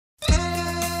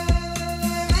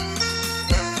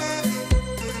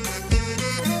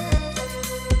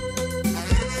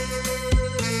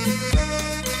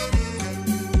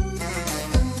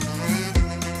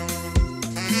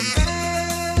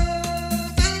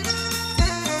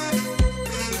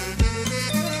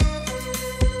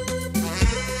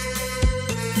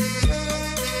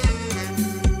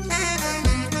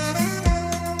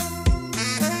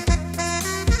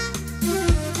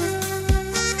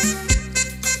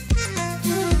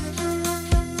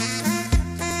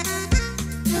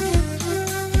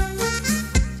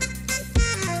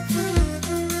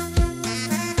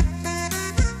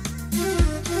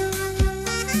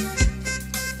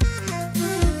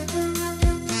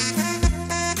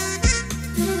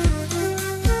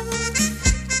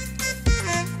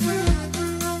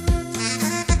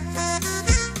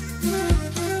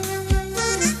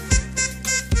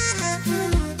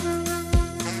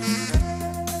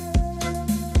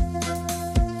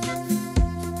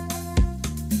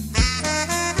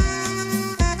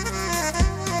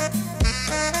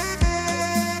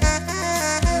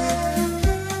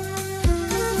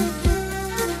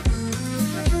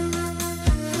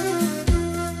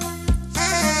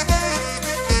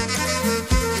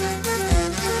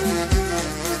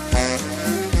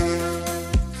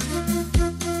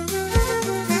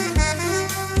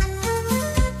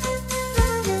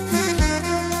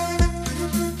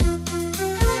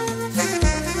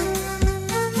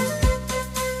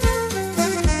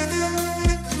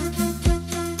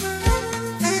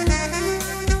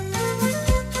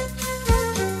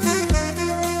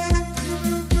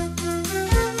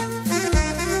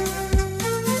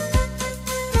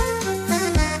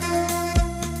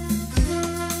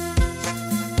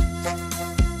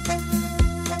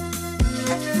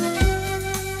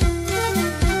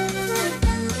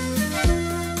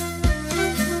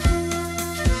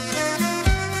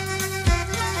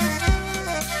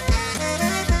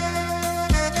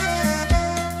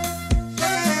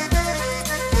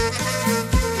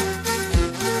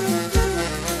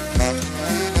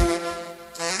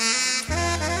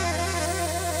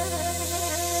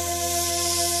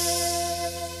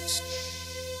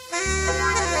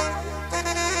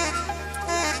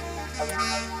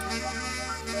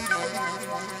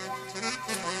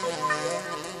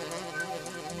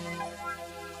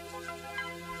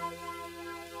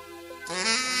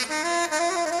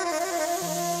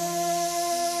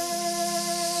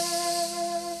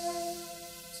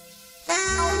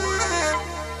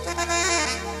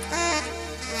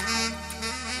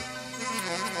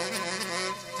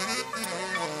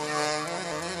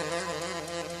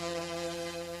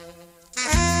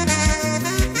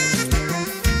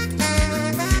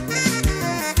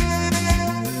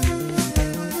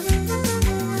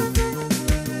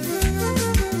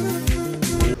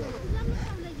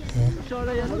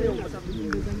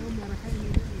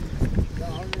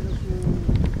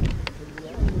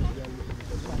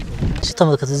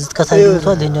ሲተመለከተ እዚህ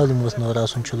ከታይቷል ለኛው ሊሞት ነው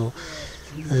ራሱን ችሎ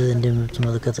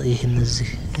እንደምትመለከተ ይሄን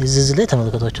እዚህ ላይ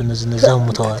ተመለከቷቸው እነዚህ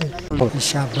ሙተዋል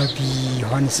ሻባቢ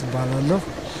ዮሐንስ ባላለው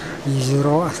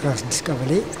የ016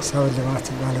 ቀበሌ ሰው ልማት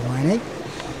ባለሙያ ነኝ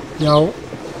ያው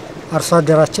አርሶ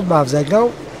አደራችን በአብዛኛው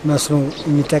መስኖ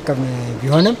የሚጠቀም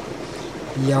ቢሆንም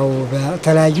ያው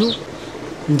በተለያዩ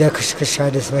እንደ ክሽክሻ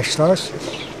ደስ በሽታዎች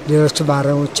ሌሎች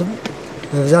ባረሞችም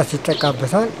በብዛት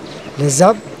ይጠቃበታል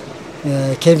ለዛም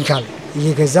ኬሚካል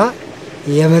እየገዛ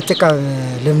የመጠቀም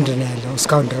ልምድ ነው ያለው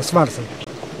እስካሁን ድረስ ማለት ነው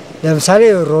ለምሳሌ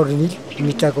ሮድሚል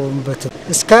የሚጠቀሙበት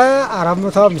እስከ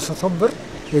 450 ብር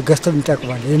ገዝተው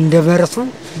ይጠቀማል እንደመረሱ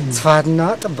ስፋትና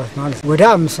ጥበት ማለት ወደ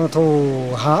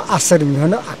 510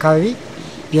 የሚሆነ አካባቢ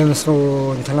የመስኖ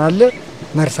እንተናለ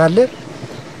መርሳለ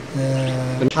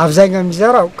አብዛኛው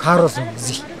የሚዘራው ካሮት ነው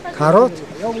እዚህ ካሮት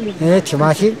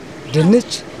ቲማቲም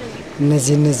ድንች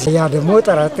እነዚህ ያ ደግሞ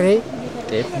ጥራጥሬ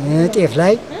ጤፍ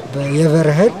ላይ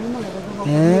የበረህል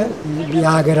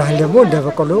ያገራህል ደግሞ እንደ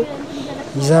በቆሎ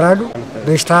ይዘራሉ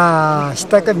በሽታ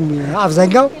ሲጠቀም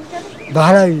አብዛኛው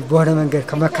ባህላዊ በሆነ መንገድ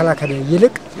ከመከላከል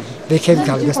ይልቅ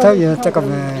በኬሚካል ገዝተው የመጠቀም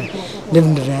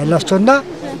ልምድ ነው ያላቸውና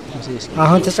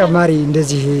አሁን ተጨማሪ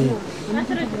እንደዚህ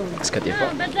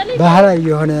ባህላዊ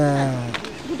የሆነ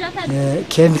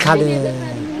ኬሚካል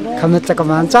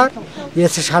ከመጠቀም አንፃር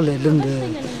የተሻለ ልምድ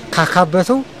ካካበቱ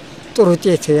ጥሩ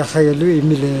ውጤት ያሳያሉ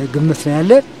የሚል ግምት ነው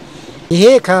ያለን ይሄ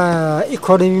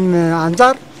ከኢኮኖሚ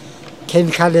አንፃር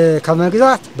ኬሚካል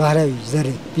ከመግዛት ባህላዊ ዘር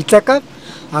ቢጠቀም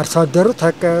አርሶ አደሩ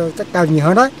ተጠቃሚ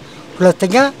ይሆናል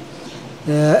ሁለተኛ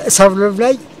ሰብሉም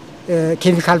ላይ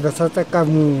ኬሚካል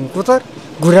በተጠቀሙ ቁጥር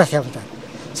ጉዳት ያመጣል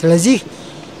ስለዚህ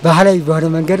ባህላዊ በሆነ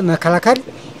መንገድ መከላከል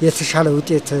የተሻለ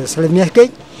ውጤት ስለሚያስገኝ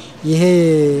ይሄ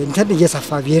እንትን እየሰፋ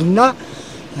ቢሄድና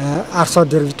አርሶ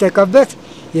አደሩ ቢጠቀምበት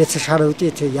የተሻለ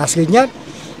ውጤት ያስገኛል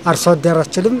አርሶ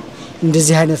አደራችንም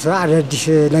እንደዚህ አይነት አዳዲስ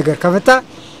ነገር ከመጣ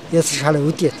የተሻለ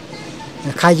ውጤት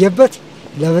ካየበት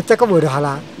ለመጠቀም ወደ ኋላ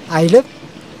አይልም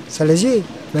ስለዚህ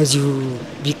በዚሁ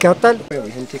ቢቀጥል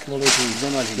ይሄን ቴክኖሎጂ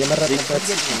የመረጥንበት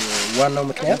ዋናው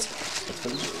ምክንያት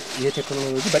ይሄ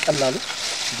ቴክኖሎጂ በቀላሉ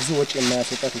ብዙ ወጪ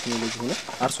የማያስወጣ ቴክኖሎጂ ሆኖ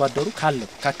አርሶ አደሩ ካለው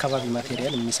ከአካባቢ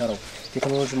ማቴሪያል የሚሰራው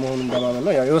ቴክኖሎጂ መሆኑን በማመን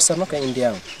ነው ያው የወሰድነው ከኢንዲያ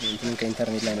ነው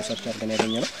ከኢንተርኔት ላይ ነው ሰርች አድርገን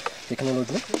ያገኘነው ቴክኖሎጂ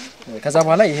ከዛ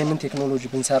በኋላ ይሄንን ቴክኖሎጂ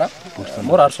ብንሰራ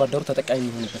ሞር አርሶ አደሩ ተጠቃሚ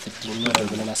የሚሆንበት እድል ነው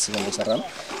ብለን አስበን የሰራነው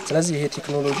ስለዚህ ይሄ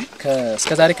ቴክኖሎጂ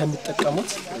እስከዛሬ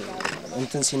ከሚጠቀሙት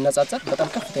እንትን ሲነጻጸር በጣም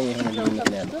ከፍተኛ የሆነ ልዩነት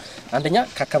ነው ያለው አንደኛ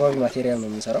ከአካባቢ ማቴሪያል ነው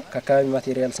የሚሰራው ከአካባቢ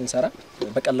ማቴሪያል ስንሰራ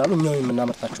በቀላሉ እኛው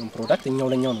የምናመርታቸውን ፕሮዳክት እኛው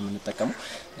ለኛው ነው የምንጠቀመው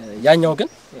ያኛው ግን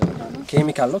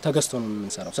ኬሚካል ነው ተገዝቶ ነው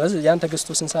የምንሰራው ስለዚህ ያን ተገዝቶ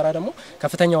ስንሰራ ደግሞ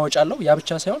ከፍተኛ ወጪ አለው ያ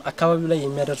ብቻ ሳይሆን አካባቢው ላይ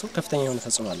የሚያደርሰው ከፍተኛ የሆነ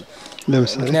ተጽዕኖ አለ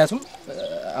ምክንያቱም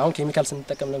አሁን ኬሚካል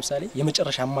ስንጠቀም ለምሳሌ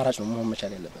የመጨረሻ አማራጭ ነው መሆን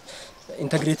መቻል ያለበት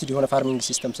ኢንተግሬትድ የሆነ ፋርሚንግ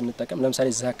ሲስተም ስንጠቀም ለምሳሌ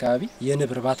እዛ አካባቢ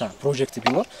የንብ እርባታ ፕሮጀክት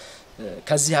ቢኖር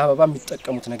ከዚህ አበባ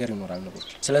የሚጠቀሙት ነገር ይኖራል ንቦች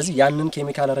ስለዚህ ያንን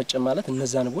ኬሚካል ረጨ ማለት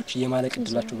እነዛ ንቦች የማለቅ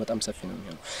እድላቸው በጣም ሰፊ ነው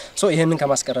የሚሆነው ይሄንን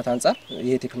ከማስቀረት አንፃር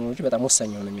ይሄ ቴክኖሎጂ በጣም ወሳኝ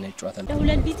የሆነ ሚና ይጫወታል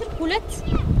 2 ሊትር ሁለት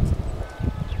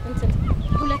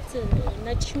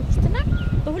ነጭ ሽንኩርትና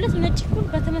በሁለት ነጭ ሽንኩርት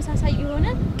በተመሳሳይ የሆነ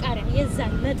ቃሪያ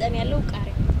የዛን መጠን ያለው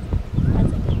ቃሪያ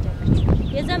አዘጋጃችሁ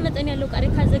የዛን መጠን ያለው ቃሪያ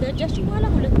ካዘጋጃችሁ በኋላ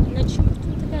ሁለት ነጭ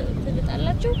ሽንኩርቱን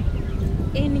ትልጣላችሁ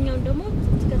ይሄንኛውን ደግሞ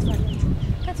ትከትፋላችሁ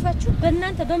ከትፋችሁ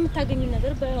በእናንተ በመታገኙ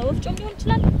ነገር በወፍጮም ሊሆን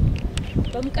ይችላል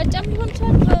በሙቀጫም ሊሆን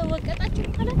ይችላል በወቀጣችሁ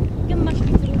ካለ ግማሽ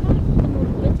ሊትር ውሃ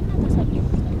ተሞሉበትና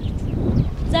ታሳብሩታላችሁ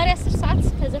ዛሬ 10 ሰዓት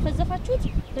ከዘፈዘፋችሁት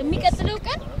በሚቀጥለው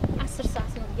ቀን 10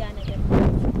 ሰዓት ነው ያ ነገር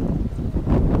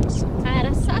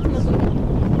 24 ሰዓት መቆየት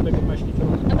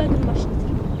በግማሽ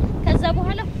ሊትር ከዛ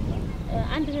በኋላ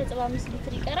 1.5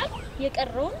 ሊትር ይቀራል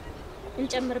የቀረውን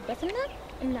እንጨምርበትና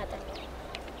እናጠጣለን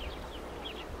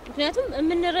ምክንያቱም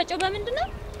የምንረጨው በመንድነው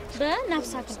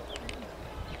በናፍሳት ነው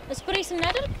ስፕሬይ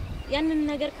ስናደርግ ያንን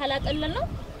ነገር ካላጠለል ነው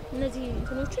እነዚህ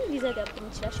እንትኖችን ሊዘጋብን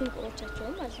ይችላል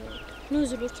ሽንቁሮቻቸውን ማለት ነው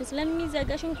ኖዝሎችን ስለሚዘጋ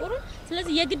ሽንቁሩን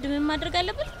ስለዚህ የግድ ምን ማድረግ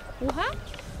አለበት ውሃ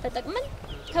ተጠቅመን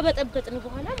ከበጠበጥን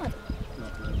በኋላ ማለት ነው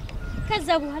ከዛ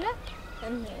በኋላ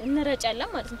እንረጫለን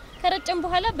ማለት ነው ከረጨን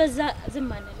በኋላ በዛ ዝም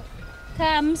አንልም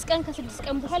ከ5 ቀን ከ6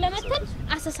 ቀን በኋላ መተን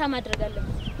አሰሳ ማድረግ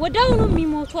አለብን ወዳውኑ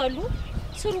የሚሞቱ አሉ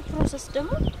ስሩ ፕሮሰስ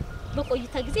ደግሞ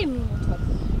በቆይታ ጊዜ የሚሞቱ አሉ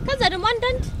ከዛ ደግሞ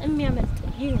አንዳንድ የሚያመልጥ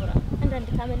ይኖራል አንዳንድ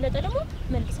ካመለጠ ደግሞ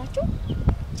መልሳችሁ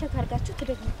ቼክ አድርጋችሁ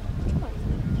ትደግሙታላችሁ ማለት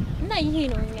ነው እና ይሄ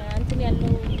ነው እንትን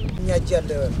ያለው እኛ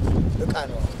ያለ እቃ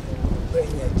ነው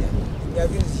በእኛ እኛ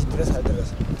ግን እዚህ ድረስ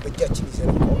አልደረሰም በእጃችን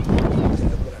ይዘርቀው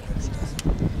ተነብራለች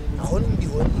አሁንም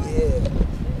ቢሆን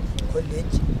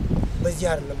የኮሌጅ በዚህ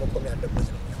አይደለም መቆም ያለበት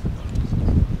ነው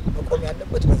መቆም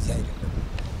ያለበት በዚህ አይደለም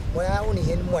ሙያውን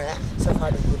ይሄን ሙያ ሰፋ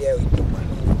አድርጎ ሊያዩ ይገባል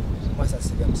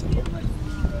ማሳሰቢያም ሰጠው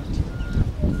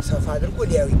ሰፋ አድርጎ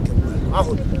ሊያዩ ይገባል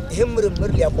አሁን ይሄን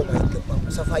ምርምር ሊያቆም አይገባም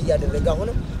ሰፋ ያደረገ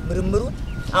አሁንም ምርምሩን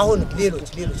አሁን ሌሎች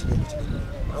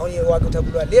አሁን የዋጋ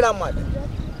ተብሏል ሌላም አለ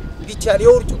ቢቻል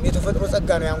የወርጩም የተፈጥሮ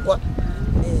ጸጋ ነው ያንኳ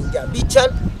እንጃ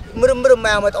ቢቻል ምርምር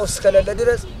የማያመጣው እስከለለ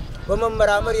ድረስ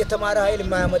በመመራመር የተማረ ኃይል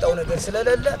የማያመጣው ነገር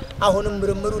ስለሌለ አሁንም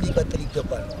ምርምሩ ሊቀጥል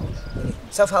ይገባል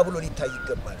ሰፋ ብሎ ሊታይ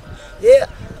ይገባል ይሄ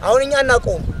አሁን እኛ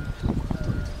እናቆም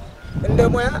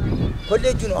እንደሞያ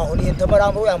ኮሌጁ ነው አሁን ይሄን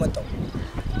ተመራምሮ ያመጣው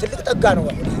ትልቅ ጠጋ ነው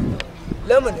አሁን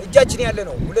ለምን እጃችን ያለ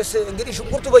ነው ሁለስ እንግዲህ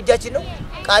ሽንኩርቱ በእጃችን ነው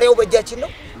ቃሪያው በእጃችን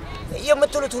ነው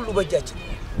የምትሉት ሁሉ በእጃችን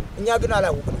እኛ ግን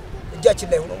አላወቅንም እጃችን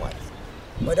ላይ ሆኖ ማለት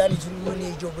መድኃኒቱን ምን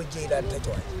ይጆ በእጄ ይላል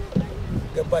ተጫዋች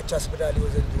ገባች አስብዳል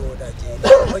ወዘንድሮ ወዳጄ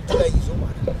በእጁ ላይ ይዞ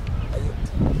ማለት አየው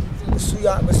እሱ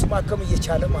ያ መስማከም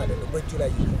እየቻለ ማለት ነው በእጁ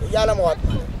ላይ ያለ ማዋጥ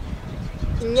ማለት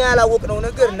እኛ ያላወቅነው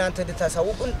ነገር እናንተ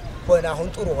እንድታሳውቁን ሆነ አሁን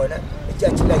ጥሩ ሆነ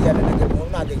እጃችን ላይ ያለ ነገር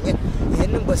መሆኑን አገኘን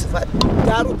ይሄንን በስፋት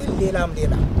ዳሩ ግን ሌላም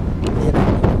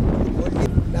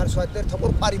ለአርሶ አደር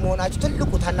ተቆርቋሪ መሆናችሁ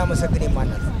ትልቁ ታናመሰግን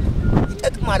የማናል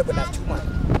ይጠቅማል ብላችሁ ማለት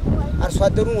አርሶ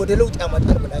አደሩን ወደ ለውጥ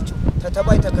ያመጣል ብላችሁ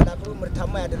ተተባይ ተከላክሎ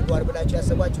ምርታማ ያደርጋል ብላችሁ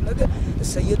ያሰባችሁ ነገር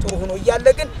እሰየ ጥሩ ሆኖ ይያለ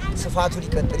ግን ስፋቱ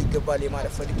ሊቀጥል ይገባል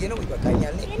የማለት ፈልጌ ነው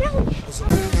ይበቃኛል